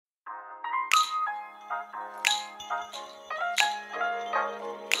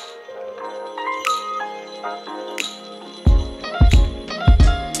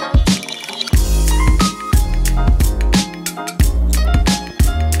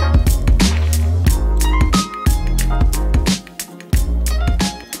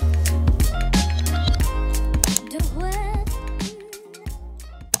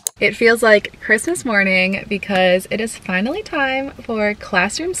It feels like Christmas morning because it is finally time for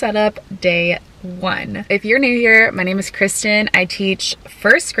classroom setup day 1. If you're new here, my name is Kristen. I teach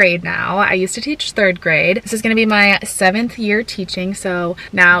 1st grade now. I used to teach 3rd grade. This is gonna be my 7th year teaching, so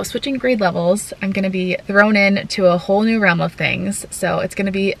now switching grade levels, I'm gonna be thrown into a whole new realm of things. So it's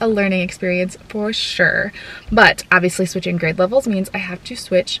gonna be a learning experience for sure. But obviously switching grade levels means I have to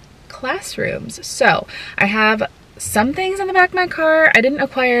switch classrooms. So I have some things in the back of my car. I didn't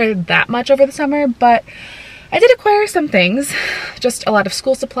acquire that much over the summer, but I did acquire some things, just a lot of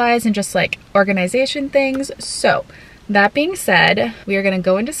school supplies and just like organization things. So that being said, we are gonna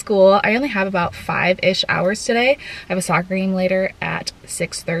go into school. I only have about 5-ish hours today. I have a soccer game later at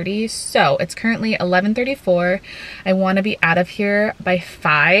 6:30, so it's currently 11:34. I wanna be out of here by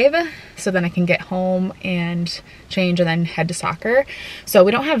 5, so then I can get home and change and then head to soccer. So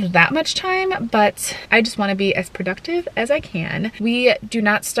we don't have that much time, but I just wanna be as productive as I can. We do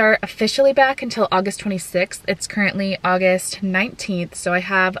not start officially back until August 26th. It's currently August 19th, so I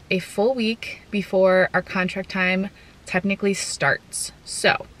have a full week before our contract time technically starts.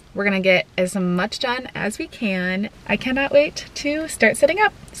 So we're gonna get as much done as we can. I cannot wait to start setting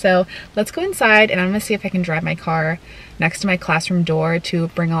up. So let's go inside and I'm gonna see if I can drive my car next to my classroom door to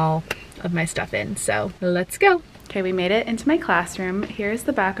bring all of my stuff in. So let's go. Okay, we made it into my classroom. Here's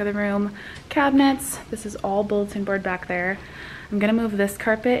the back of the room. Cabinets, this is all bulletin board back there. I'm gonna move this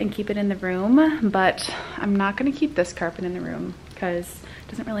carpet and keep it in the room, but I'm not gonna keep this carpet in the room because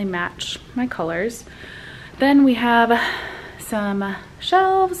it doesn't really match my colors. Then we have some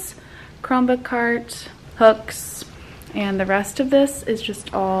shelves, Chromebook cart, hooks, and the rest of this is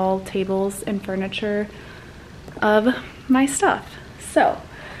just all tables and furniture of my stuff. So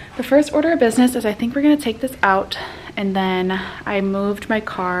the first order of business is I think we're gonna take this out, and then I moved my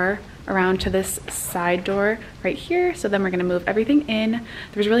car around to this side door right here. So then we're gonna move everything in.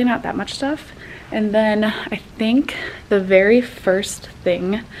 There's really not that much stuff. And then I think the very first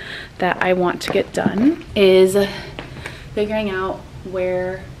thing that I want to get done is figuring out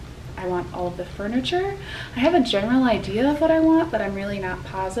where I want all of the furniture. I have a general idea of what I want, but I'm really not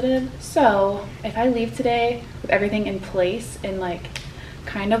positive. So if I leave today with everything in place and like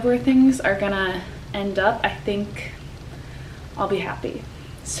kind of where things are gonna end up, I think I'll be happy.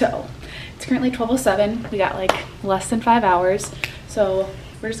 So it's currently 12:07. We got like less than 5 hours. So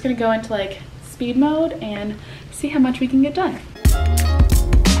we're just gonna go into like speed mode and see how much we can get done.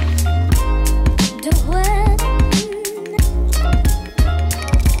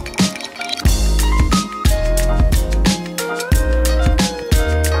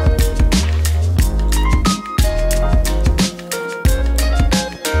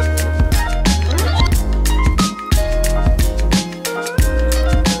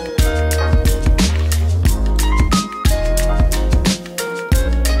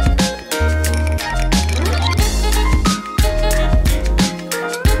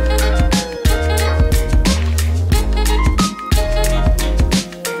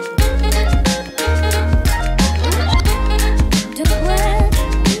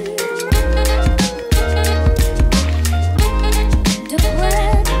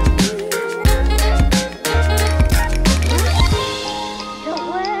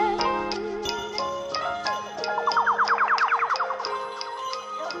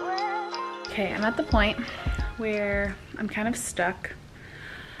 Okay, I'm at the point where I'm kind of stuck.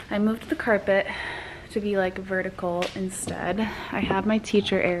 I moved the carpet to be like vertical instead. I have my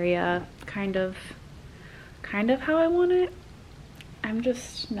teacher area kind of how I want it. I'm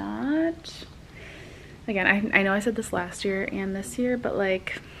just not. Again, I know I said this last year and this year, but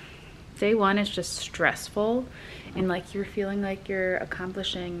like day 1 is just stressful and like you're feeling like you're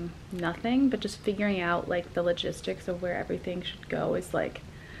accomplishing nothing, but just figuring out like the logistics of where everything should go is like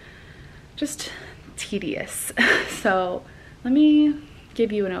just tedious. So let me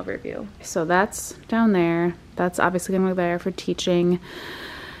give you an overview. So that's down there. That's obviously gonna be there for teaching.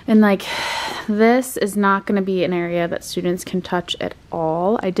 And like this is not gonna be an area that students can touch at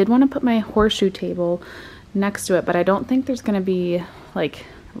all. I did want to put my horseshoe table next to it, but I don't think there's gonna be like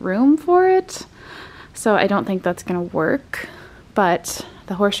room for it. So I don't think that's gonna work. But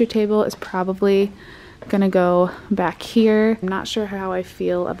the horseshoe table is probably gonna go back here. I'm not sure how I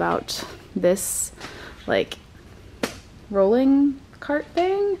feel about this like rolling cart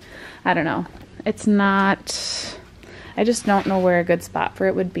thing. I don't know. It's not, I just don't know where a good spot for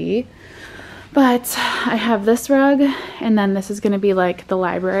it would be. But I have this rug, and then this is gonna be like the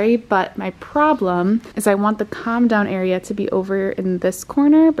library, but my problem is I want the calm down area to be over in this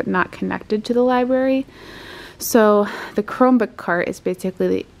corner, but not connected to the library. So the Chromebook cart is basically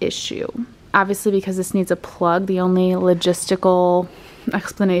the issue. Obviously, because this needs a plug, the only logistical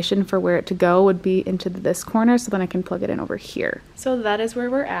explanation for where it to go would be into this corner, so then I can plug it in over here. So that is where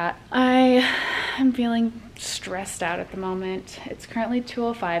we're at. I am feeling stressed out at the moment. It's currently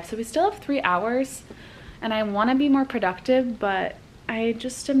 2:05, so we still have 3 hours, and I want to be more productive, but I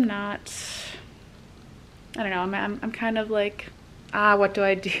just am not, I don't know, I'm kind of like, what do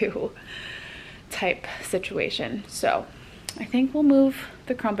I do type situation. So I think we'll move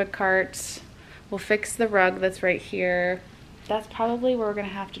the Chromebook cart, we'll fix the rug that's right here. That's probably where we're gonna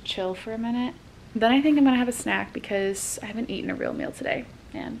have to chill for a minute. Then I think I'm gonna have a snack because I haven't eaten a real meal today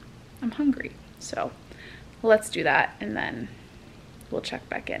and I'm hungry. So let's do that and then we'll check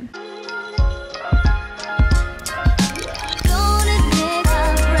back in.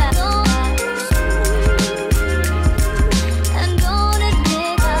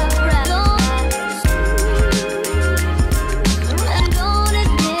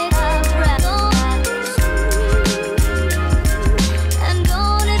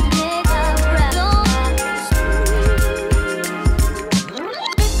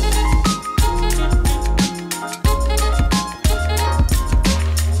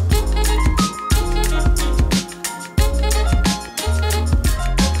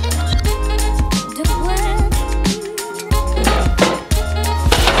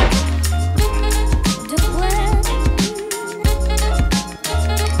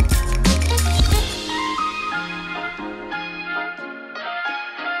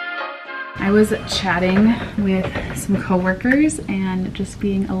 I was chatting with some coworkers and just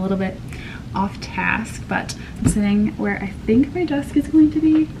being a little bit off task, but I'm sitting where I think my desk is going to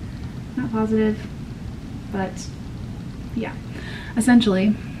be. Not positive, but yeah.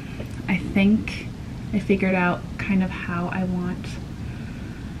 Essentially, I think I figured out kind of how I want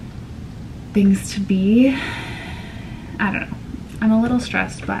things to be. I don't know. I'm a little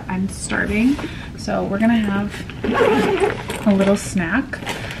stressed, but I'm starving. So we're gonna have a little snack.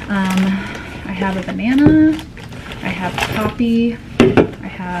 I have a banana, I have coffee, I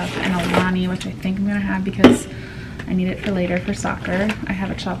have an Alani, which I think I'm gonna have because I need it for later for soccer. I have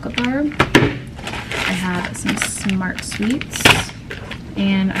a chocolate bar, I have some Smart Sweets,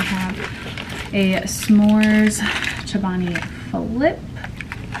 and I have a s'mores Chobani flip,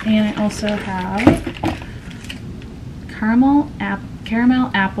 and I also have caramel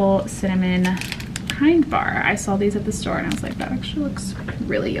apple cinnamon Kind bar. I saw these at the store and I was like, that actually looks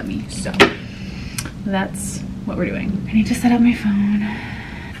really yummy. So that's what we're doing. I need to set up my phone.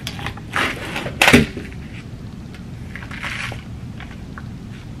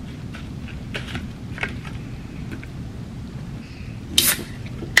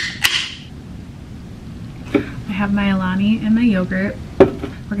 I have my Alani and my yogurt.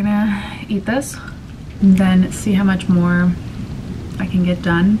 We're gonna eat this and then see how much more I can get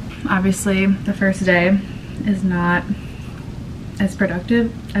done. Obviously, the first day is not as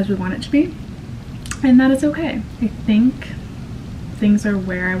productive as we want it to be, and that is okay. I think things are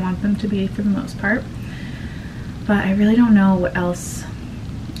where I want them to be for the most part, but I really don't know what else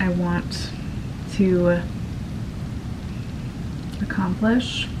I want to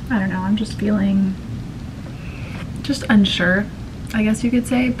accomplish. I don't know, I'm just feeling just unsure, I guess you could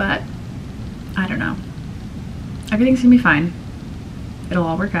say, but I don't know. Everything's gonna be fine. It'll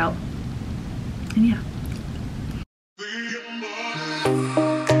all work out. And yeah.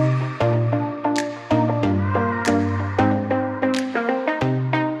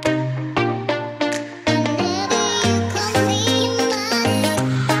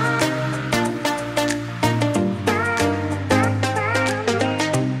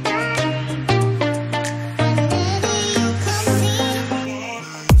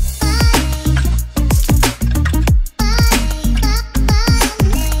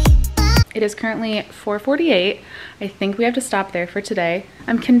 It is currently 4:48. I think we have to stop there for today.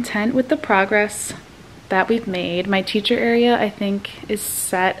 I'm content with the progress that we've made. My teacher area, I think, is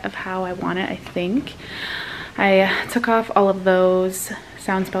set of how I want it, I think. I took off all of those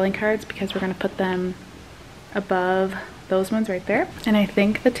sound spelling cards because we're gonna put them above those ones right there. And I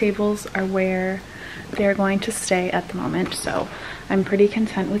think the tables are where they're going to stay at the moment. So I'm pretty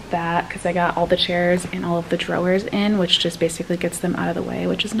content with that because I got all the chairs and all of the drawers in, which just basically gets them out of the way,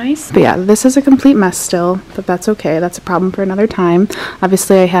 which is nice. But yeah, this is a complete mess still, but that's okay. That's a problem for another time.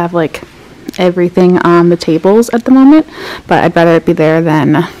 Obviously I have like everything on the tables at the moment, but I'd rather it be there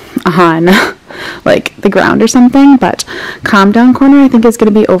than on like the ground or something. But calm down corner I think is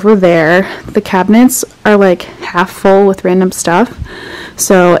going to be over there. The cabinets are like half full with random stuff,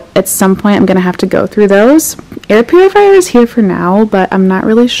 so at some point I'm going to have to go through those. Air purifier is here for now, but I'm not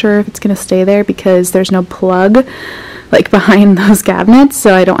really sure if it's going to stay there because there's no plug like behind those cabinets,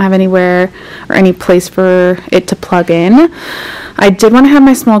 so I don't have anywhere or any place for it to plug in. I did want to have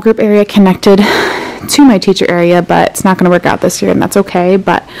my small group area connected to my teacher area, but it's not going to work out this year, and that's okay.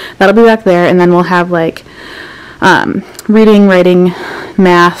 But that'll be back there, and then we'll have like reading, writing,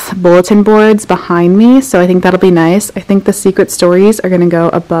 math bulletin boards behind me, so I think that'll be nice. I think the secret stories are going to go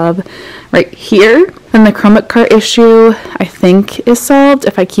above right here. And the Chromebook cart issue I think is solved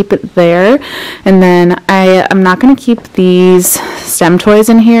if I keep it there. And then I'm not going to keep these STEM toys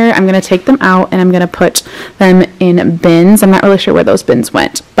in here. I'm going to take them out and I'm going to put them in bins. I'm not really sure where those bins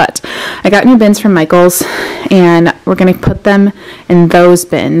went, but I got new bins from Michael's, and we're going to put them in those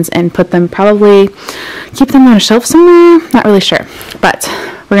bins and put them, probably keep them on a shelf somewhere. Not really sure, but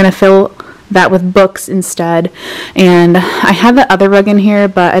we're going to fill that with books instead. And I had the other rug in here,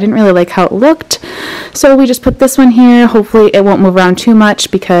 but I didn't really like how it looked, so we just put this one here. Hopefully it won't move around too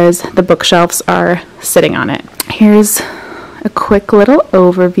much because the bookshelves are sitting on it. Here's a quick little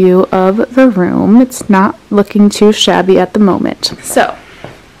overview of the room. It's not looking too shabby at the moment. So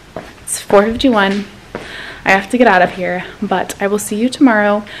it's 4:51. I have to get out of here, but I will see you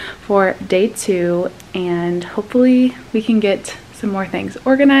tomorrow for day 2, and hopefully we can get some more things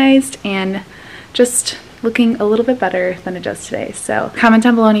organized and just looking a little bit better than it does today. So comment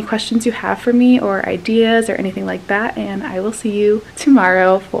down below any questions you have for me or ideas or anything like that, and I will see you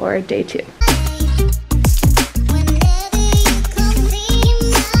tomorrow for day 2.